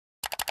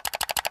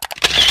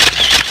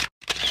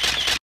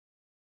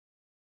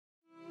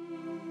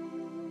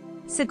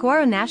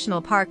Saguaro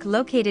National Park,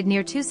 located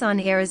near Tucson,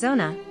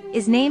 Arizona,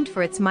 is named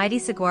for its mighty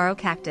saguaro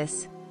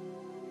cactus.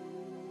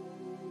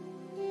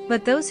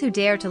 But those who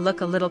dare to look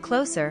a little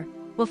closer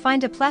will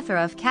find a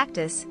plethora of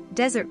cactus,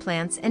 desert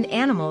plants and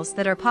animals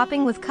that are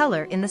popping with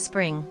color in the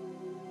spring.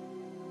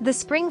 The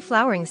spring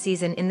flowering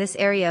season in this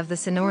area of the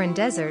Sonoran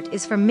Desert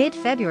is from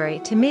mid-February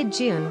to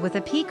mid-June, with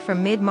a peak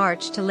from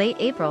mid-March to late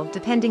April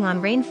depending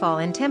on rainfall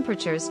and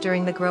temperatures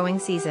during the growing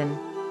season.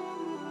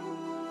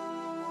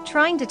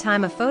 Trying to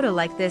time a photo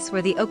like this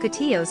where the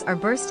Ocotillos are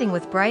bursting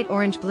with bright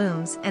orange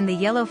blooms and the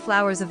yellow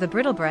flowers of the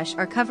Brittlebrush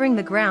are covering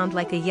the ground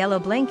like a yellow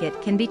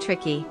blanket can be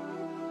tricky.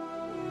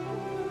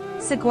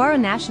 Saguaro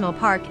National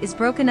Park is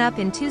broken up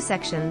in two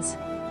sections.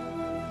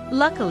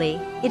 Luckily,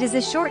 it is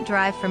a short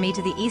drive for me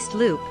to the East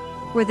Loop,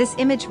 where this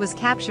image was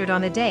captured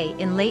on a day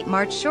in late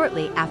March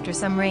shortly after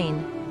some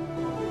rain.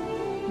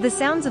 The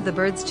sounds of the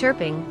birds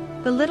chirping,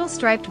 the little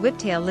striped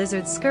whiptail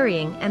lizards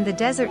scurrying and the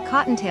desert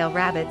cottontail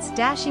rabbits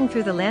dashing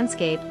through the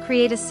landscape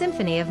create a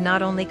symphony of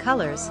not only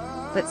colors,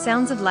 but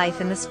sounds of life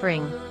in the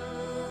spring.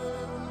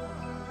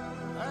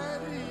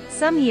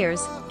 Some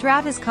years,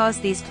 drought has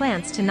caused these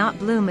plants to not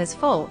bloom as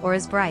full or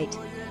as bright.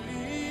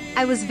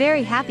 I was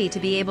very happy to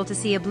be able to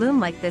see a bloom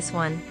like this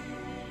one.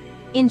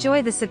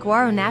 Enjoy the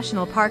Saguaro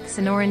National Park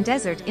Sonoran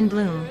Desert in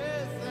bloom.